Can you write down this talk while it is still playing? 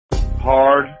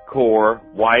Hardcore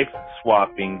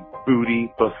wife-swapping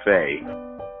booty buffet.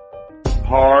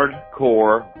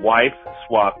 Hardcore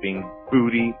wife-swapping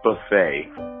booty buffet.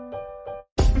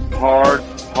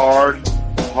 Hardcore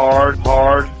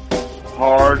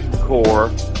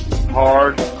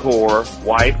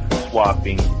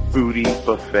wife-swapping booty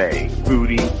buffet.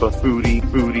 Booty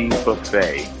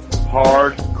buffet.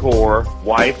 Hardcore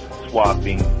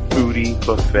wife-swapping booty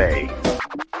buffet.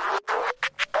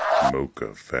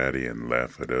 Mocha Fatty and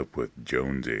Laugh It Up with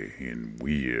Jonesy in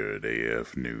Weird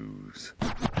AF News.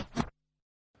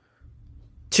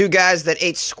 Two guys that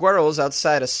ate squirrels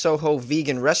outside a Soho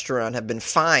vegan restaurant have been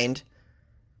fined.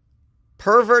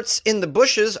 Perverts in the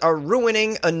bushes are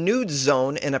ruining a nude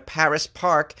zone in a Paris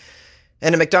park.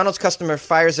 And a McDonald's customer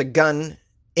fires a gun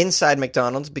inside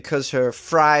McDonald's because her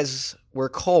fries were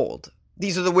cold.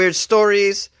 These are the weird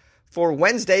stories for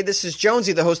Wednesday. This is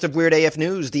Jonesy, the host of Weird AF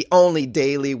News, the only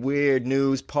daily weird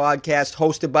news podcast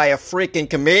hosted by a freaking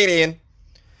comedian.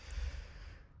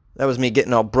 That was me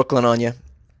getting all Brooklyn on you.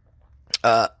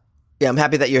 Yeah, I'm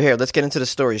happy that you're here. Let's get into the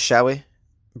stories, shall we?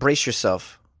 Brace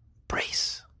yourself.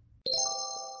 Brace.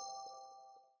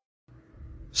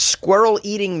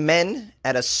 Squirrel-eating men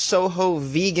at a Soho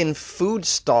vegan food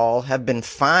stall have been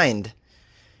fined.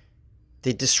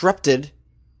 They disrupted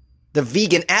the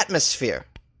vegan atmosphere.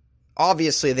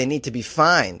 Obviously, they need to be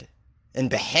fined and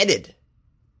beheaded,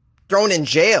 thrown in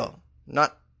jail.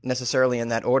 Not necessarily in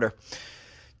that order.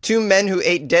 Two men who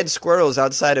ate dead squirrels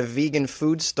outside a vegan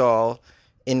food stall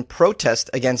in protest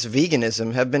against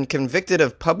veganism have been convicted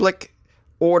of public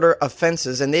order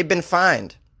offenses, and they've been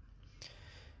fined.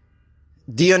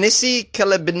 Dionysy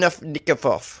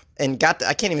Kolebnikov and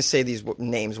I can't even say these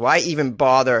names. Why even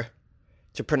bother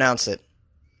to pronounce it?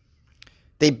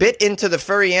 They bit into the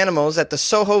furry animals at the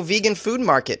Soho vegan food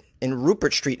market in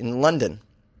Rupert Street in London.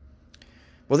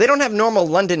 Well, they don't have normal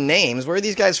London names. Where are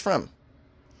these guys from?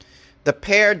 The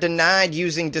pair denied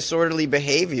using disorderly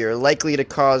behavior likely to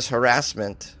cause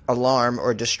harassment, alarm,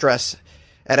 or distress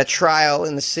at a trial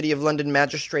in the City of London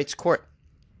Magistrates Court.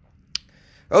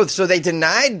 Oh, so they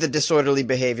denied the disorderly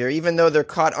behavior even though they're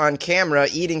caught on camera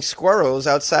eating squirrels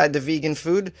outside the vegan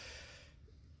food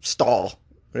stall,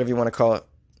 whatever you want to call it.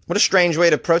 What a strange way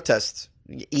to protest,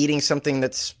 eating something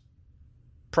that's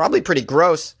probably pretty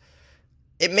gross.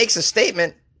 It makes a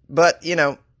statement, but, you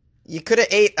know, you could have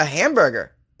ate a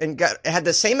hamburger and had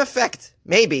the same effect,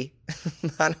 maybe.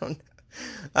 I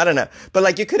don't know. But,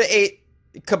 like, you could have ate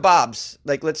kebabs.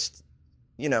 Like,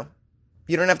 you don't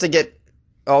have to get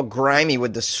all grimy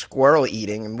with the squirrel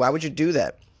eating. And why would you do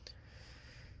that?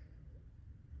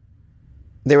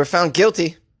 They were found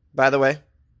guilty, by the way.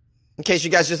 In case you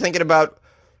guys are thinking about,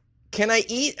 can I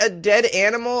eat a dead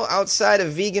animal outside a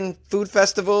vegan food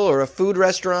festival or a food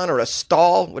restaurant or a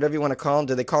stall, whatever you want to call them?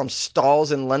 Do they call them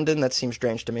stalls in London? That seems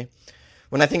strange to me.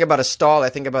 When I think about a stall, I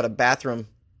think about a bathroom.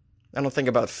 I don't think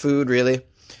about food, really.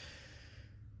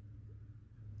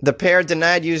 The pair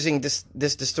denied using this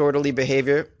disorderly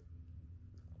behavior.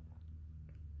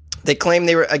 They claim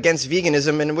they were against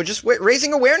veganism and were just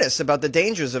raising awareness about the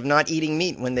dangers of not eating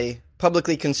meat when they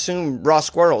publicly consume raw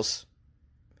squirrels.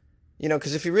 You know,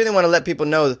 because if you really want to let people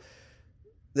know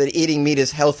that eating meat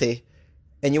is healthy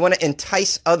and you want to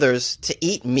entice others to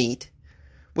eat meat,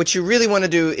 what you really want to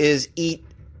do is eat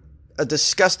a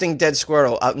disgusting dead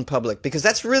squirrel out in public, because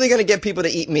that's really going to get people to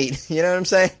eat meat. You know what I'm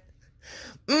saying?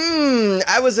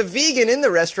 I was a vegan in the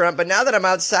restaurant, but now that I'm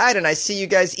outside and I see you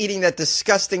guys eating that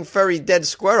disgusting furry dead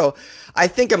squirrel, I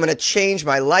think I'm going to change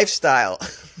my lifestyle.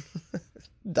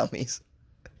 Dummies.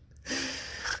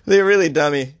 They're really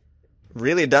dummy.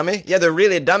 Really dummy? Yeah, they're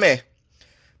really dummy.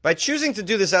 By choosing to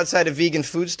do this outside a vegan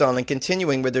food stall and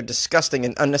continuing with their disgusting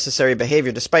and unnecessary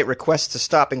behavior despite requests to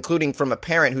stop, including from a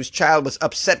parent whose child was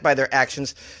upset by their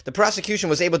actions, the prosecution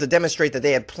was able to demonstrate that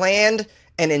they had planned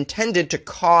and intended to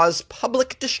cause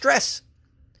public distress.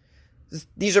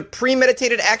 These are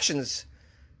premeditated actions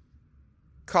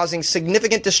causing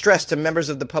significant distress to members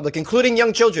of the public, including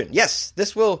young children. Yes,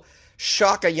 this will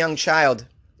shock a young child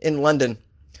in London,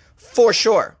 for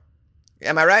sure.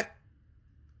 Am I right?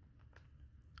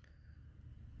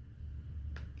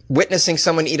 Witnessing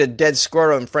someone eat a dead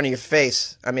squirrel in front of your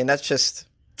face. I mean, that's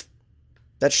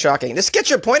shocking. This gets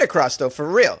your point across, though, for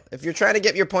real. If you're trying to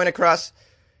get your point across,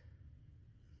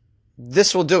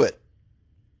 this will do it.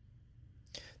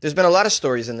 There's been a lot of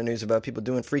stories in the news about people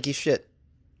doing freaky shit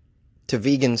to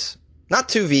vegans. Not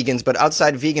to vegans, but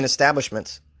outside vegan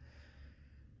establishments.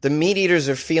 The meat eaters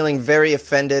are feeling very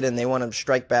offended and they want to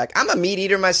strike back. I'm a meat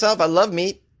eater myself. I love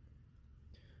meat.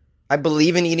 I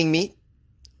believe in eating meat.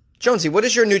 Jonesy, what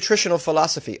is your nutritional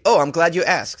philosophy? Oh, I'm glad you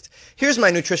asked. Here's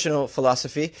my nutritional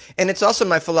philosophy, and it's also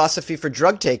my philosophy for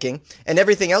drug taking and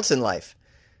everything else in life.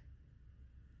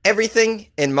 Everything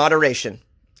in moderation.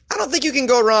 I don't think you can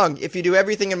go wrong if you do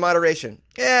everything in moderation.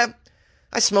 Yeah,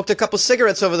 I smoked a couple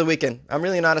cigarettes over the weekend. I'm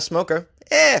really not a smoker.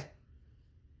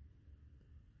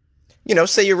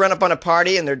 Say you run up on a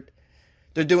party and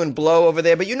they're doing blow over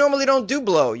there, but you normally don't do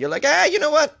blow. You're like, you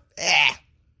know what?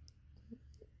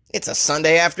 It's a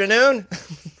Sunday afternoon.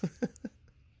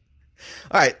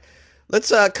 All right, let's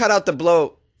cut out the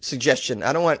blow suggestion.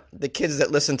 I don't want the kids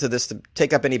that listen to this to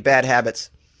take up any bad habits.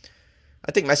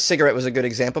 I think my cigarette was a good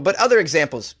example, but other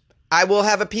examples. I will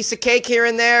have a piece of cake here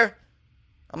and there.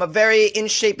 I'm a very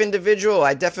in-shape individual.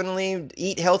 I definitely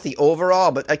eat healthy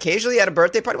overall, but occasionally at a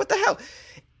birthday party, what the hell?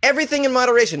 Everything in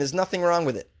moderation. There's nothing wrong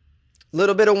with it.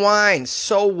 Little bit of wine,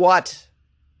 so what?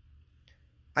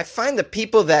 I find the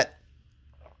people that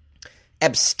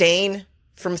abstain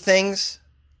from things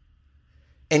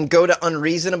and go to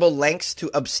unreasonable lengths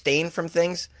to abstain from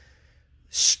things,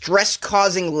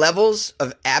 stress-causing levels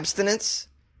of abstinence,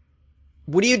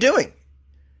 what are you doing?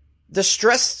 The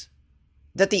stress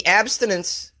that the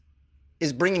abstinence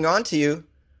is bringing onto you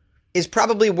is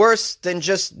probably worse than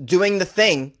just doing the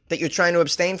thing that you're trying to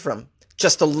abstain from,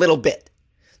 just a little bit.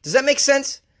 Does that make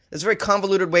sense? It's a very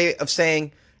convoluted way of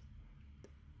saying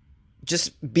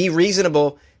just be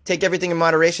reasonable, take everything in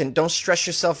moderation. Don't stress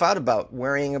yourself out about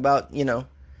worrying about,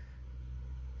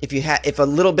 if a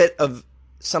little bit of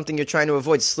something you're trying to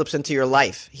avoid slips into your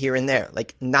life here and there,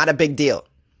 like not a big deal.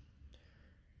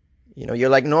 You're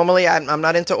like, normally I'm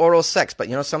not into oral sex, but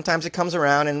sometimes it comes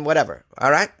around and whatever.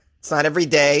 All right? It's not every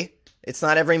day. It's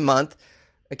not every month.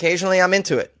 Occasionally I'm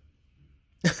into it.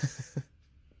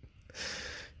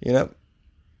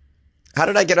 How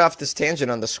did I get off this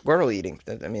tangent on the squirrel eating?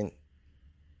 I mean,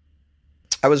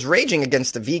 I was raging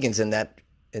against the vegans in that,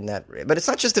 but it's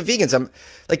not just the vegans. I'm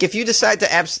like, if you decide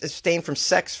to abstain from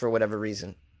sex for whatever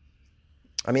reason,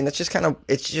 I mean, that's just kind of,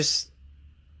 it's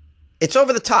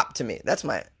over the top to me. That's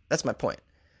my point.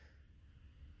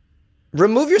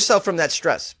 Remove yourself from that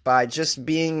stress by just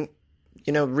being,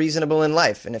 reasonable in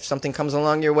life. And if something comes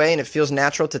along your way and it feels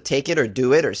natural to take it or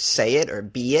do it or say it or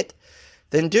be it,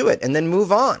 then do it and then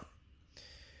move on.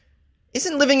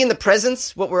 Isn't living in the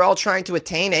presence what we're all trying to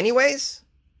attain anyways?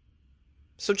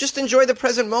 So just enjoy the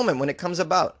present moment when it comes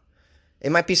about.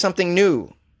 It might be something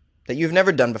new that you've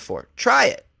never done before. Try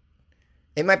it.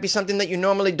 It might be something that you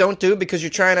normally don't do because you're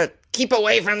trying to keep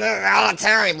away from it all the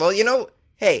time. Well,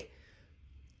 hey,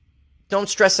 don't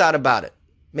stress out about it.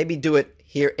 Maybe do it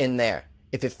here and there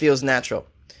if it feels natural.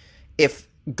 If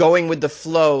going with the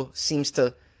flow seems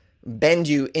to bend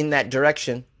you in that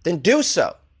direction, then do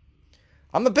so.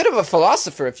 I'm a bit of a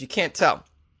philosopher, if you can't tell.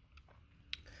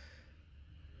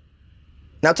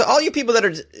 Now, to all you people that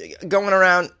are going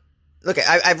around, look,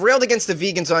 I've railed against the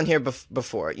vegans on here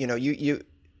before. You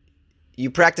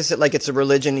practice it like it's a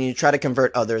religion and you try to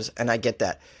convert others, and I get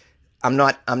that. I'm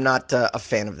not a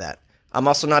fan of that. I'm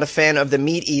also not a fan of the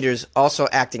meat eaters also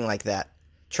acting like that,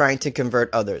 trying to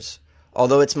convert others.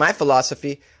 Although it's my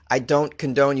philosophy, I don't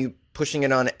condone you pushing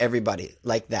it on everybody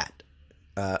like that.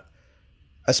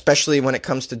 Especially when it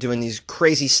comes to doing these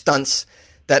crazy stunts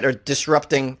that are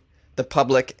disrupting the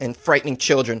public and frightening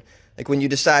children. Like when you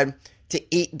decide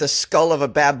to eat the skull of a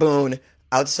baboon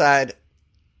outside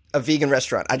a vegan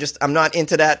restaurant. I'm not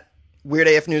into that. Weird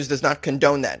AF News does not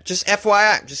condone that. Just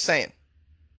FYI, just saying.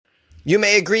 You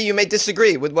may agree, you may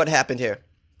disagree with what happened here.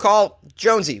 Call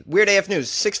Jonesy, Weird AF News,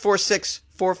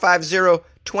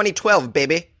 646-450-2012,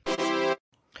 baby.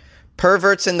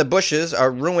 Perverts in the bushes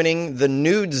are ruining the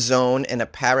nude zone in a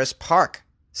Paris park,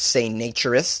 say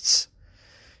naturists.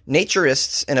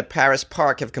 Naturists in a Paris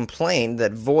park have complained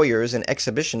that voyeurs and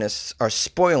exhibitionists are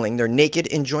spoiling their naked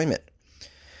enjoyment.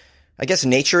 I guess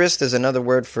naturist is another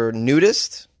word for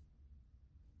nudist.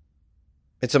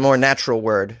 It's a more natural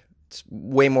word. It's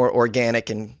way more organic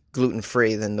and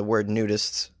gluten-free than the word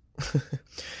nudists.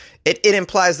 It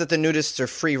implies that the nudists are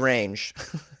free range.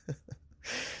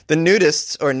 The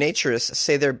nudists, or naturists,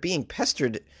 say they're being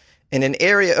pestered in an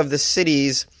area of the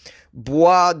city's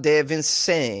Bois de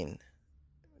Vincennes.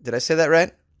 Did I say that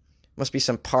right? Must be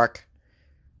some park.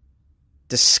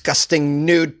 Disgusting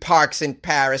nude parks in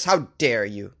Paris. How dare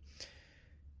you?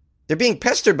 They're being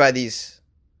pestered by these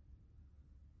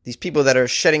people that are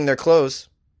shedding their clothes.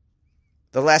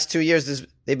 The last 2 years,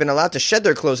 they've been allowed to shed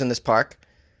their clothes in this park.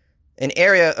 An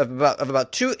area of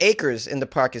about 2 acres in the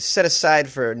park is set aside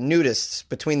for nudists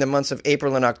between the months of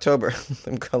April and October.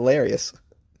 Hilarious.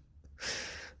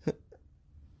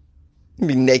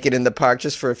 Be naked in the park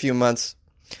just for a few months.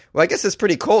 Well, I guess it's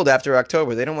pretty cold after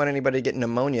October. They don't want anybody getting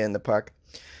pneumonia in the park.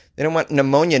 They don't want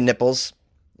pneumonia nipples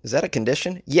Is that a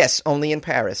condition? Yes, only in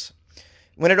Paris.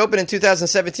 When it opened in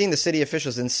 2017, the city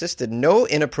officials insisted no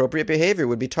inappropriate behavior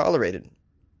would be tolerated.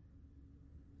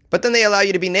 But then they allow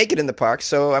you to be naked in the park,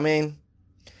 so, I mean...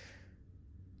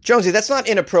 Jonesy, that's not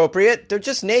inappropriate. They're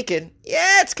just naked.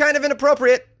 Yeah, it's kind of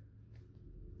inappropriate.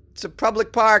 It's a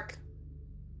public park.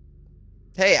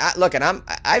 Hey,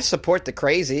 I support the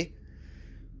crazy.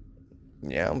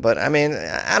 But I mean,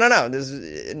 I don't know. This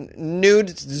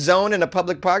nude zone in a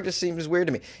public park just seems weird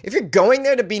to me. If you're going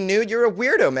there to be nude, you're a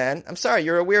weirdo, man. I'm sorry,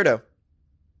 you're a weirdo.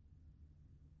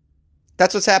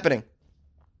 That's what's happening.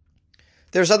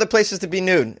 There's other places to be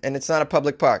nude, and it's not a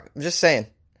public park. I'm just saying.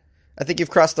 I think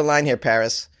you've crossed the line here,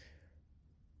 Paris.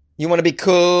 You want to be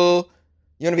cool.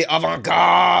 You want to be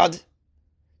avant-garde.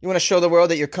 You want to show the world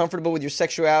that you're comfortable with your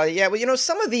sexuality. Yeah, well,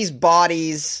 some of these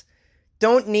bodies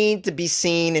don't need to be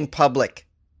seen in public.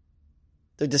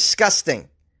 They're disgusting.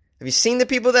 Have you seen the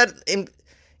people that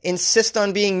insist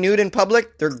on being nude in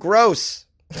public? They're gross.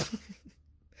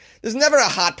 There's never a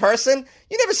hot person.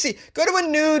 You never see. Go to a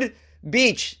nude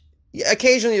beach.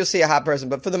 Occasionally you'll see a hot person,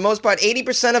 but for the most part,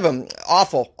 80% of them,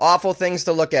 awful things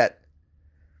to look at.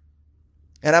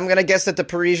 And I'm going to guess that the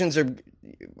Parisians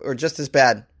are just as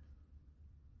bad.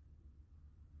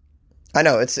 I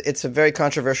know, it's a very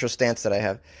controversial stance that I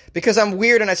have. Because I'm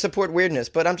weird and I support weirdness,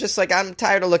 but I'm just like, I'm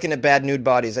tired of looking at bad nude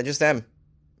bodies. I just am.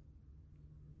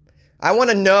 I want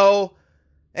to know,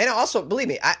 and also, believe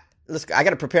me, I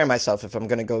got to prepare myself if I'm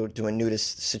going to go to a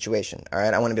nudist situation, all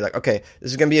right? I want to be like, okay,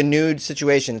 this is going to be a nude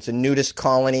situation. It's a nudist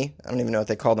colony. I don't even know if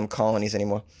they call them colonies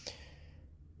anymore.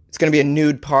 It's going to be a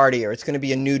nude party, or it's going to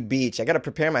be a nude beach. I got to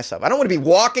prepare myself. I don't want to be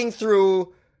walking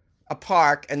through a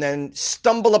park and then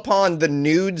stumble upon the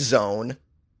nude zone.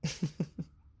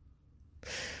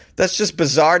 That's just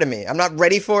bizarre to me. I'm not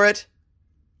ready for it.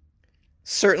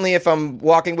 Certainly if I'm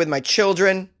walking with my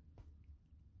children.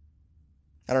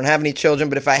 I don't have any children,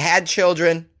 but if I had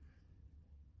children,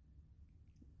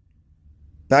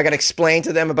 now I got to explain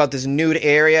to them about this nude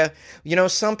area.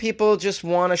 Some people just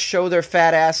want to show their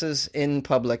fat asses in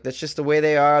public. That's just the way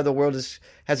they are. The world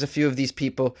has a few of these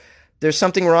people. There's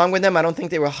something wrong with them. I don't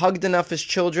think they were hugged enough as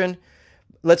children.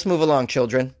 Let's move along,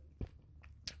 children.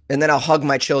 And then I'll hug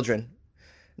my children.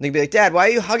 And they'll be like, Dad, why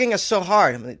are you hugging us so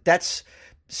hard? I'm like, that's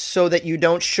so that you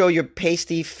don't show your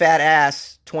pasty fat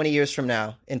ass 20 years from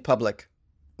now in public.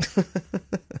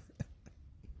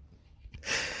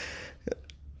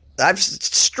 I've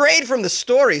strayed from the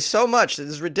story so much. This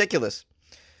is ridiculous.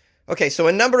 Okay, so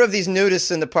a number of these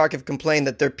nudists in the park have complained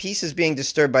that their peace is being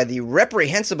disturbed by the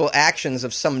reprehensible actions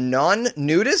of some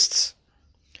non-nudists.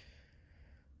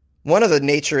 One of the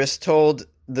naturists told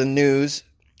the news,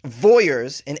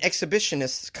 voyeurs and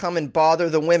exhibitionists come and bother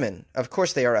the women. Of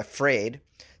course they are afraid.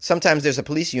 Sometimes there's a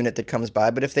police unit that comes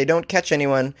by, but if they don't catch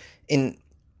anyone in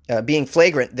being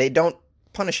flagrant, they don't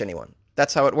punish anyone.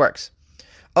 That's how it works.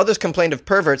 Others complained of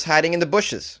perverts hiding in the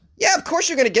bushes. Yeah, of course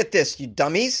you're going to get this, you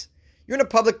dummies. You're in a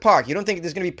public park. You don't think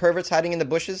there's going to be perverts hiding in the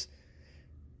bushes?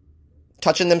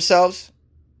 Touching themselves?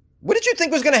 What did you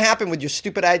think was going to happen with your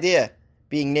stupid idea?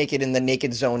 Being naked in the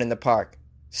naked zone in the park.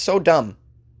 So dumb.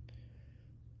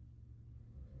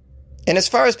 And as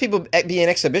far as people being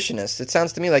exhibitionists, it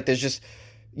sounds to me like there's just...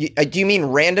 do you mean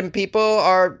random people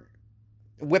are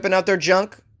whipping out their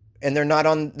junk and they're not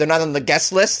on the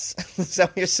guest lists? Is that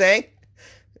what you're saying?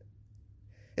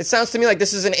 It sounds to me like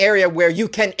this is an area where you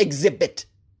can exhibit.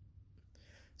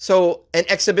 So an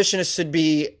exhibitionist should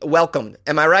be welcomed.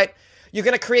 Am I right? You're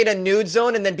going to create a nude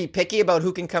zone and then be picky about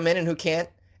who can come in and who can't?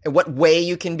 And what way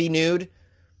you can be nude?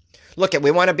 Look, we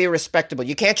want to be respectable.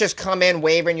 You can't just come in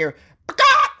waving your...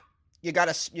 You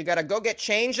gotta go get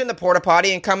changed in the porta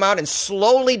potty and come out and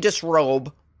slowly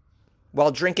disrobe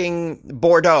while drinking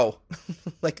Bordeaux.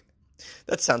 Like,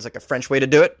 that sounds like a French way to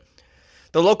do it.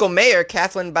 The local mayor,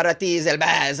 Kathleen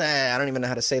Baratiz-Elbaz, I don't even know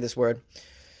how to say this word.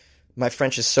 My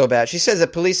French is so bad. She says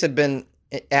that police had been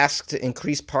asked to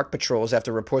increase park patrols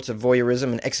after reports of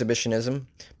voyeurism and exhibitionism,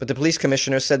 but the police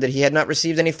commissioner said that he had not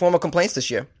received any formal complaints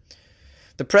this year.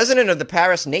 The president of the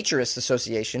Paris Naturists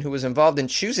Association, who was involved in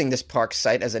choosing this park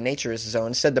site as a naturist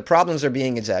zone, said the problems are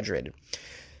being exaggerated.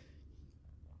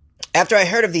 After I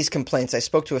heard of these complaints, I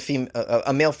spoke to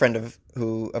a male friend of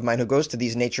mine who goes to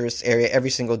these naturist area every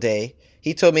single day.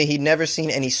 He told me he'd never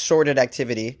seen any sordid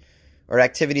activity or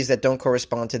activities that don't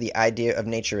correspond to the idea of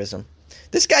naturism.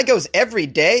 This guy goes every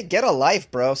day? Get a life,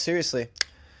 bro. Seriously.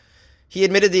 He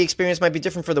admitted the experience might be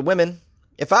different for the women.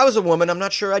 If I was a woman, I'm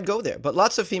not sure I'd go there, but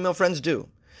lots of female friends do.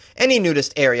 Any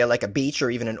nudist area, like a beach or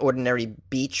even an ordinary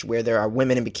beach where there are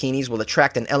women in bikinis, will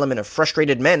attract an element of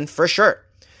frustrated men, for sure.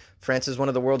 France is one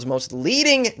of the world's most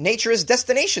leading naturist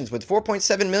destinations with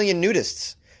 4.7 million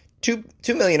nudists. 2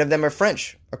 million of them are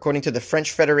French, according to the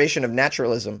French Federation of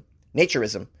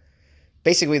Naturism.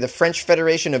 Basically, the French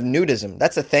Federation of Nudism.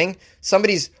 That's a thing.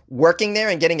 Somebody's working there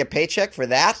and getting a paycheck for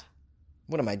that?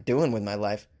 What am I doing with my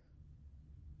life?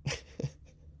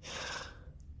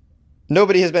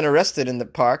 Nobody has been arrested in the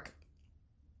park,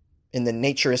 in the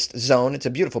naturist zone. It's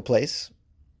a beautiful place.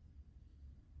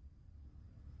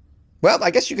 Well,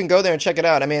 I guess you can go there and check it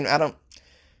out. I mean, I don't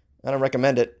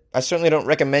recommend it. I certainly don't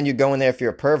recommend you going there if you're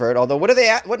a pervert. Although,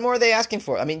 what more are they asking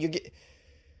for? I mean,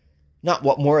 not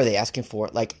what more are they asking for?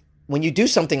 Like, when you do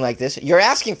something like this, you're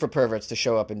asking for perverts to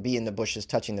show up and be in the bushes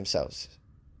touching themselves.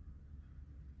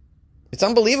 It's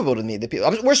unbelievable to me that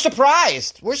people. We're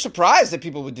surprised. We're surprised that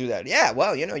people would do that. Yeah,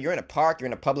 well, you're in a park, you're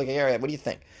in a public area. What do you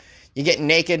think? You get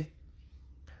naked.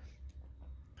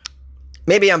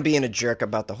 Maybe I'm being a jerk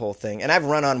about the whole thing, and I've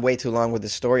run on way too long with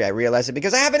this story. I realize it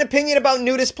because I have an opinion about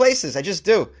nudist places. I just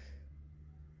do.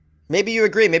 Maybe you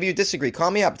agree. Maybe you disagree.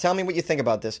 Call me up. Tell me what you think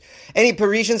about this. Any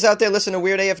Parisians out there listen to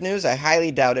Weird AF News? I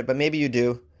highly doubt it, but maybe you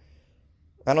do.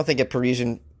 I don't think a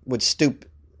Parisian would stoop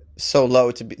so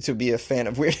low to be a fan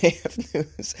of Weird AF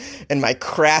News and my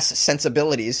crass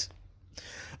sensibilities.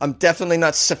 I'm definitely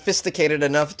not sophisticated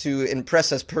enough to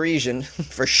impress us Parisian,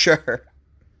 for sure.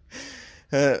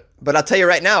 But I'll tell you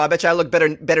right now, I bet you I look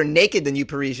better naked than you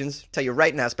Parisians. Tell you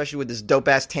right now, especially with this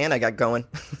dope-ass tan I got going.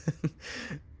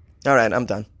 All right, I'm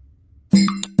done.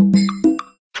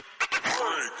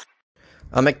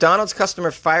 A McDonald's customer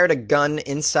fired a gun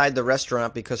inside the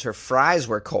restaurant because her fries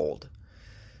were cold.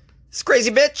 This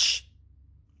crazy bitch!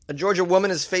 A Georgia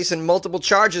woman is facing multiple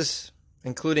charges,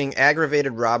 including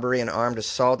aggravated robbery and armed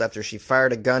assault after she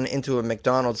fired a gun into a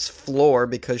McDonald's floor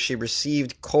because she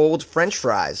received cold French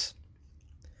fries.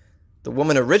 The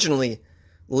woman originally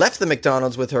left the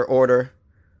McDonald's with her order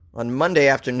on Monday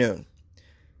afternoon,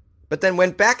 but then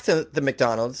went back to the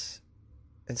McDonald's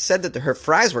and said that her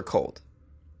fries were cold.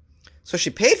 So she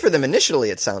paid for them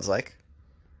initially, it sounds like,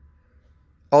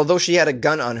 although she had a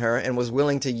gun on her and was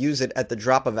willing to use it at the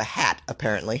drop of a hat,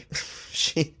 apparently.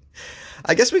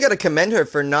 I guess we got to commend her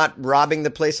for not robbing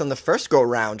the place on the first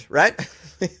go-round, right?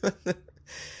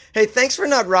 Hey, thanks for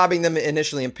not robbing them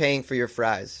initially and paying for your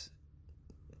fries.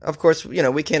 Of course,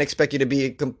 we can't expect you to be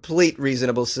a complete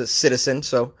reasonable citizen,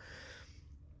 so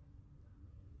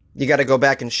you got to go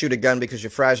back and shoot a gun because your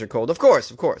fries are cold. Of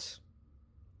course.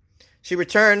 She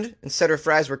returned and said her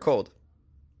fries were cold.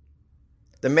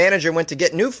 The manager went to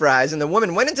get new fries, and the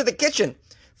woman went into the kitchen,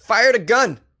 fired a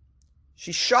gun.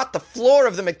 She shot the floor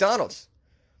of the McDonald's.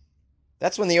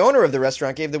 That's when the owner of the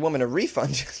restaurant gave the woman a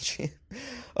refund.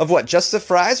 Of what, just the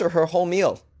fries or her whole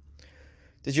meal?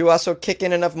 Did you also kick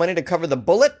in enough money to cover the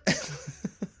bullet?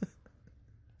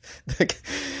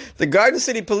 The Garden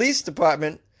City Police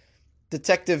Department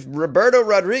Detective Roberto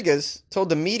Rodriguez told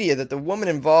the media that the woman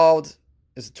involved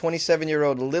is a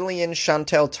 27-year-old Lillian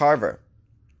Chantel Tarver.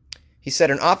 He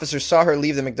said an officer saw her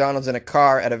leave the McDonald's in a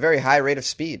car at a very high rate of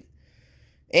speed,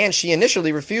 and she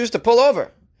initially refused to pull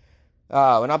over.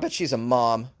 Oh, and I'll bet she's a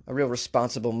mom, a real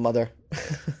responsible mother.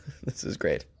 This is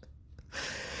great.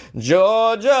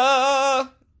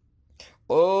 Georgia,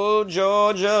 oh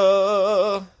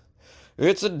Georgia,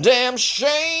 it's a damn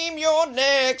shame you're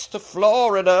next to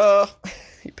Florida.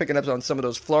 You're picking up on some of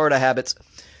those Florida habits.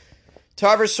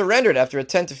 Tarver surrendered after a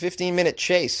 10 to 15-minute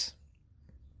chase.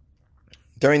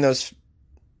 During those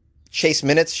chase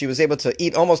minutes, she was able to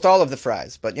eat almost all of the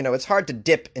fries. But, it's hard to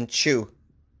dip and chew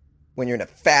when you're in a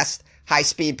fast,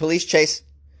 high-speed police chase.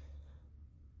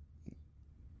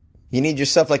 You need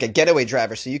yourself like a getaway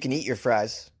driver so you can eat your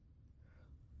fries.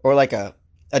 Or like a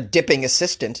dipping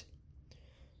assistant.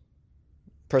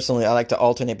 Personally, I like to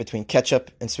alternate between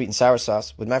ketchup and sweet and sour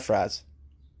sauce with my fries.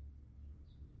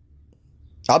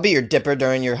 I'll be your dipper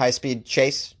during your high-speed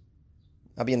chase.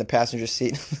 I'll be in the passenger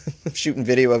seat shooting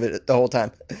video of it the whole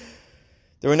time.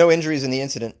 There were no injuries in the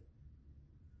incident.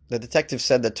 The detective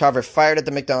said that Tarver fired at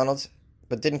the McDonald's,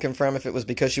 but didn't confirm if it was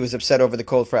because she was upset over the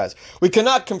cold fries. We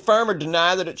cannot confirm or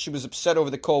deny that she was upset over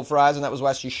the cold fries, and that was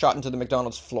why she shot into the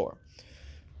McDonald's floor.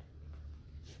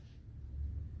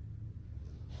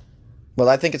 Well,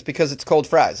 I think it's because it's cold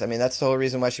fries. I mean, that's the whole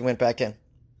reason why she went back in.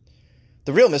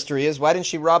 The real mystery is, why didn't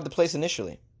she rob the place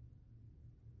initially?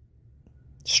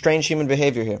 Strange human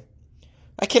behavior here.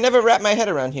 I can never wrap my head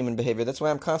around human behavior. That's why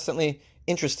I'm constantly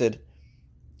interested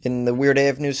in the Weird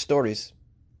AF News stories.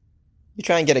 You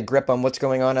try and get a grip on what's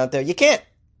going on out there. You can't.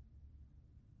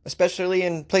 Especially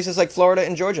in places like Florida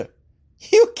and Georgia.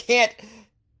 You can't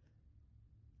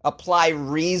apply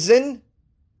reason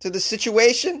to the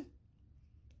situation.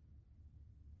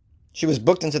 She was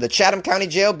booked into the Chatham County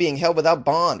Jail being held without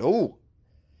bond. Ooh.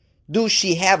 Do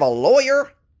she have a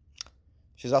lawyer?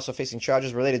 She's also facing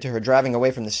charges related to her driving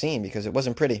away from the scene because it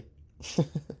wasn't pretty.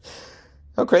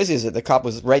 How crazy is it? The cop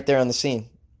was right there on the scene.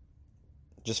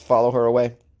 Just follow her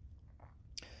away.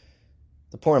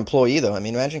 The poor employee, though. I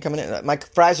mean, imagine coming in. My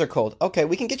fries are cold. Okay,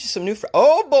 we can get you some new fries.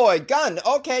 Oh, boy, gun.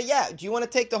 Okay, yeah. Do you want to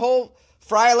take the whole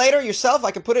fryer later yourself? I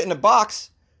can put it in a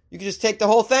box. You can just take the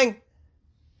whole thing.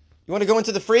 You want to go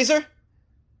into the freezer?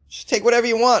 Just take whatever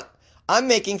you want. I'm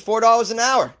making $4 an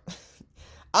hour.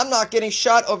 I'm not getting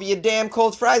shot over your damn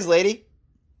cold fries, lady.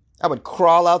 I would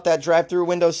crawl out that drive-thru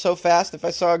window so fast if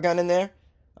I saw a gun in there.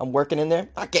 I'm working in there.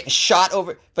 Not getting shot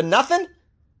over for nothing.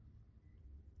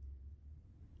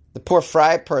 The poor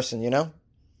fry person, you know?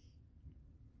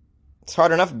 It's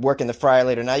hard enough working the fryer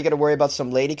later. Now you got to worry about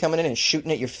some lady coming in and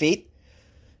shooting at your feet.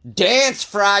 Dance,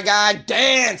 fry guy,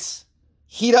 dance!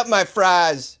 Heat up my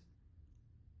fries.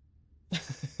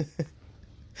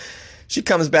 She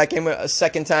comes back in a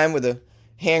second time with a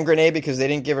hand grenade because they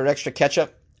didn't give her extra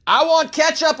ketchup. I want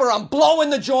ketchup or I'm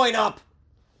blowing the joint up.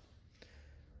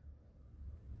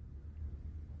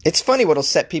 It's funny what'll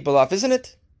set people off, isn't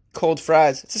it? Cold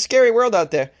fries. It's a scary world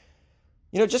out there.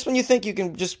 You know, just when you think you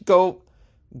can just go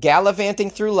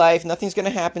gallivanting through life, nothing's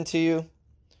going to happen to you.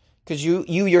 Because you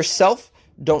yourself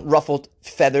don't ruffle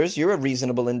feathers. You're a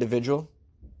reasonable individual.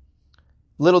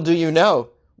 Little do you know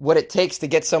what it takes to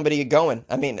get somebody going.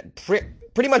 I mean,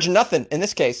 pretty much nothing in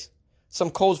this case. Some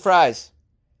cold fries.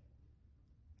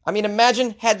 I mean,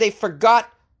 imagine had they forgot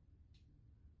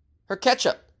her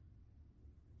ketchup.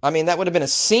 I mean, that would have been a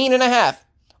scene and a half.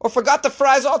 Or forgot the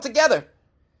fries altogether.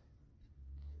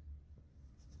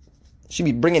 She'd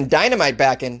be bringing dynamite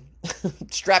back in,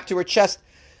 strapped to her chest.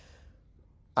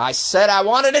 I said I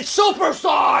wanted it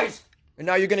supersized! And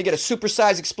now you're going to get a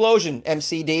supersized explosion,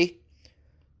 MCD.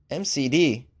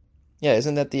 MCD? Yeah,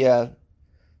 isn't that the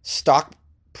stock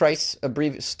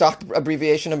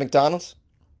abbreviation of McDonald's?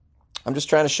 I'm just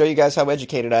trying to show you guys how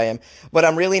educated I am. But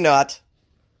I'm really not.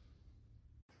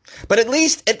 But at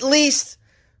least,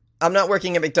 I'm not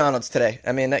working at McDonald's today.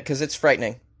 I mean, because it's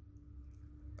frightening.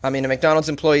 I mean, a McDonald's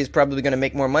employee is probably going to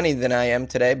make more money than I am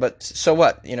today, but so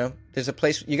what? You know, there's a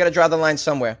place, you got to draw the line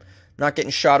somewhere. I'm not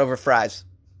getting shot over fries.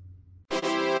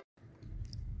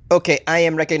 Okay, I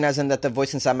am recognizing that the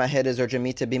voice inside my head is urging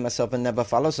me to be myself and never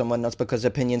follow someone else because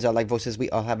opinions are like voices. We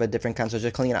all have a different kind, so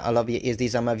just clean out all of your ears.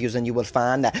 These are my views, and you will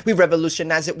find that we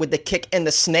revolutionize it with the kick and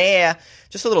the snare.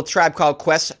 Just a little Tribe Called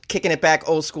Quest, kicking it back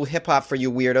old school hip-hop for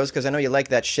you weirdos, because I know you like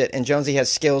that shit, and Jonesy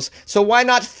has skills, so why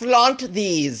not flaunt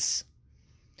these?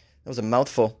 That was a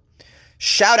mouthful.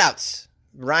 Shout-outs.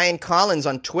 Ryan Collins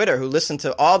on Twitter, who listened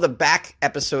to all the back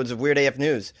episodes of Weird AF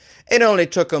News. It only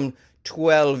took him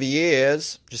 12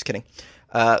 years. Just kidding.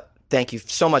 Thank you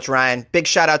so much, Ryan. Big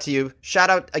shout out to you.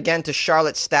 Shout out again to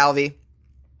Charlotte Stalvey,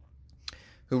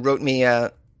 who wrote me,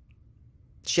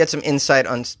 she had some insight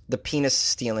on the penis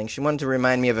stealing. She wanted to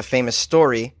remind me of a famous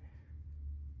story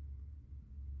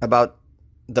about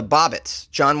the Bobbitts,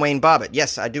 John Wayne Bobbitt.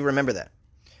 Yes, I do remember that.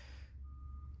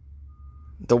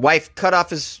 The wife cut off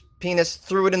his penis,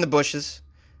 threw it in the bushes.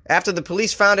 After the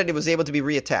police found it, it was able to be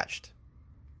reattached.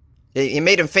 It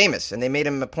made him famous, and they made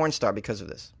him a porn star because of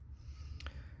this.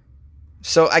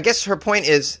 So I guess her point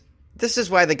is, this is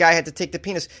why the guy had to take the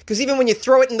penis. Because even when you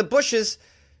throw it in the bushes,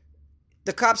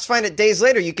 the cops find it days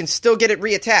later, you can still get it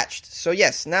reattached. So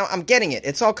yes, now I'm getting it.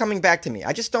 It's all coming back to me.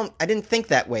 I didn't think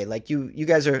that way. Like you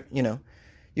guys are,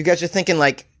 you guys are thinking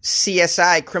like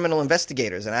CSI criminal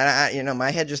investigators. And I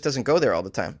my head just doesn't go there all the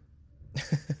time.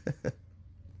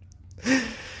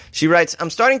 She writes, I'm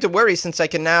starting to worry since I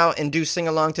can now and do sing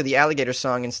along to the alligator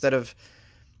song instead of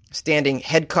standing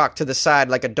head cocked to the side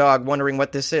like a dog wondering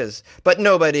what this is. But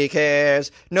nobody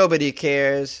cares. Nobody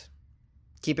cares.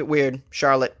 Keep it weird,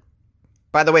 Charlotte.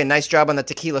 By the way, nice job on the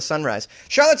Tequila Sunrise.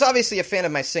 Charlotte's obviously a fan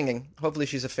of my singing. Hopefully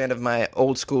she's a fan of my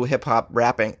old school hip hop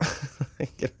rapping.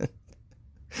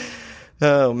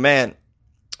 Oh, man.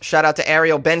 Shout out to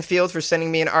Ariel Benfield for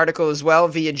sending me an article as well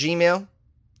via Gmail.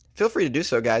 Feel free to do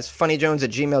so, guys.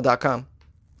 funnyjones@gmail.com.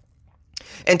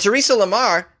 And Teresa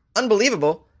Lamar,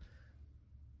 unbelievable,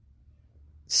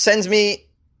 sends me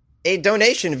a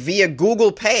donation via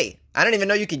Google Pay. I don't even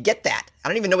know you could get that. I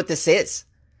don't even know what this is.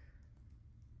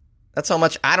 That's how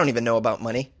much I don't even know about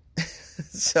money.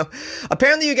 So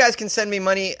apparently you guys can send me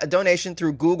money, a donation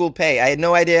through Google Pay. I had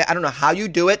no idea. I don't know how you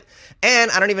do it.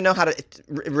 And I don't even know how to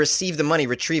receive the money,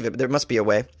 retrieve it. But there must be a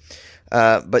way.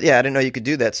 But yeah, I didn't know you could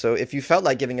do that. So if you felt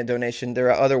like giving a donation,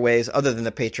 there are other ways other than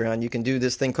the Patreon. You can do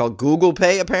this thing called Google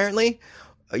Pay, apparently.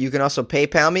 You can also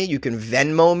PayPal me. You can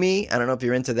Venmo me. I don't know if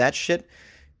you're into that shit.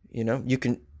 You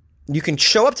can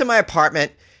show up to my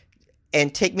apartment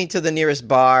and take me to the nearest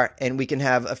bar and we can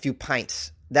have a few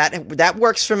pints. That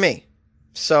works for me.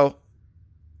 So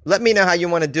let me know how you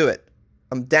want to do it.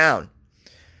 I'm down.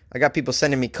 I got people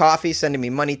sending me coffee, sending me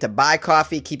money to buy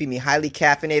coffee, keeping me highly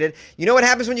caffeinated. You know what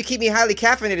happens when you keep me highly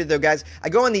caffeinated, though, guys? I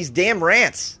go on these damn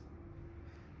rants,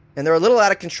 and they're a little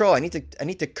out of control. I need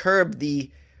to curb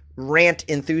the rant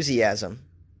enthusiasm,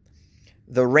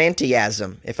 the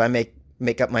rantiasm, if I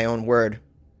make up my own word.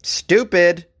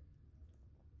 Stupid.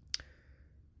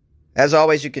 As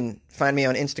always, you can find me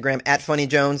on Instagram at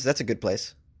FunnyJones. That's a good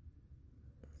place.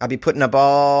 I'll be putting up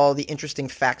all the interesting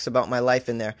facts about my life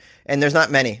in there. And there's not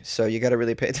many, so you got to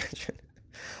really pay attention.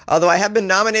 Although I have been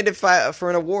nominated for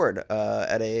an award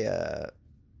at a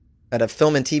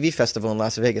film and TV festival in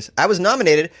Las Vegas. I was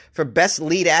nominated for Best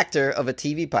Lead Actor of a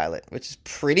TV Pilot, which is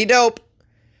pretty dope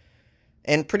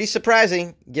and pretty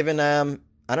surprising given, I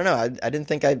don't know, I didn't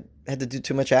think I had to do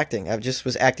too much acting. I just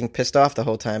was acting pissed off the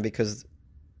whole time because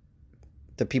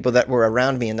the people that were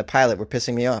around me in the pilot were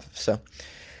pissing me off. So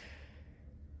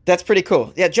that's pretty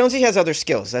cool. Yeah, Jonesy has other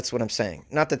skills. That's what I'm saying.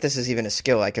 Not that this is even a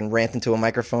skill. I can rant into a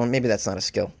microphone. Maybe that's not a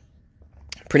skill.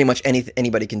 Pretty much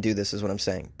anybody can do this is what I'm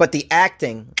saying. But the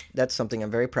acting, that's something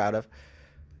I'm very proud of.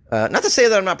 Not to say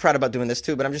that I'm not proud about doing this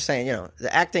too, but I'm just saying,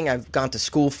 the acting I've gone to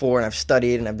school for and I've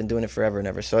studied and I've been doing it forever and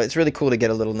ever. So it's really cool to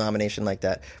get a little nomination like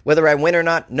that. Whether I win or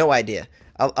not, no idea.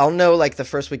 I'll know like the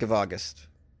first week of August.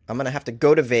 I'm going to have to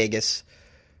go to Vegas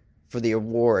for the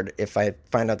award if I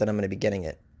find out that I'm going to be getting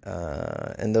it.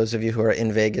 And those of you who are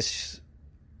in Vegas,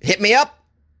 hit me up.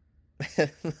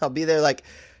 I'll be there like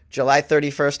July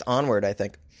 31st onward, I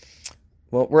think.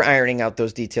 Well, we're ironing out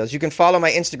those details. You can follow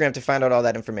my Instagram to find out all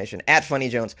that information, at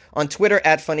FunnyJones. On Twitter,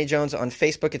 at FunnyJones. On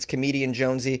Facebook, it's Comedian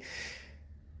Jonesy.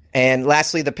 And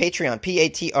lastly, the Patreon,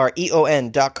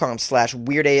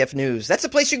 patreon.com/WeirdAFNews. That's the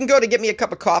place you can go to get me a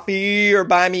cup of coffee or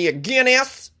buy me a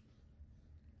Guinness.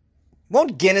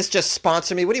 Won't Guinness just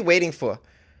sponsor me? What are you waiting for?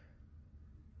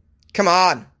 Come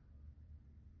on.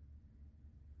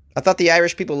 I thought the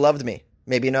Irish people loved me.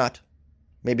 Maybe not.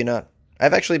 Maybe not.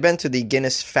 I've actually been to the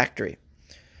Guinness factory.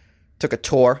 Took a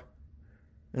tour.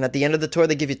 And at the end of the tour,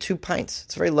 they give you 2 pints.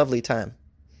 It's a very lovely time.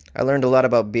 I learned a lot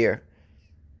about beer.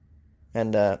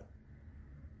 And,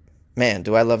 man,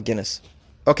 do I love Guinness.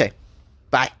 Okay.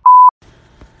 Bye.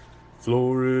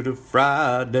 Florida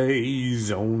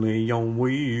Fridays, only on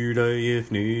Weird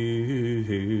AF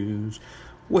News.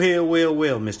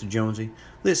 Well, Mr. Jonesy,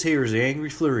 this here is the Angry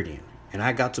Floridian, and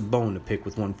I got a bone to pick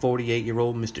with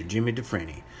 148-year-old Mr. Jimmy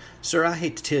DeFrenny. Sir, I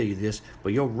hate to tell you this,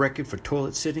 but your record for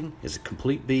toilet sitting is a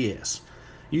complete BS.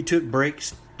 You took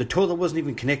breaks, the toilet wasn't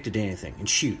even connected to anything, and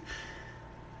shoot,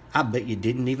 I bet you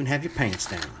didn't even have your pants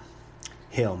down.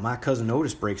 Hell, my cousin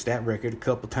Otis breaks that record a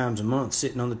couple times a month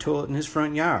sitting on the toilet in his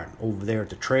front yard over there at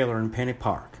the trailer in Penny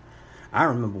Park. I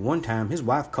remember one time his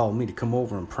wife called me to come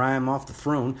over and pry him off the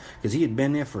throne because he had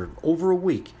been there for over a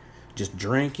week, just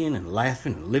drinking and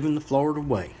laughing and living the Florida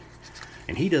way.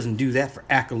 And he doesn't do that for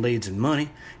accolades and money.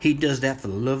 He does that for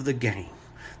the love of the game.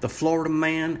 The Florida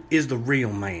man is the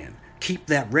real man. Keep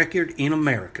that record in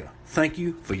America. Thank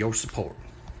you for your support.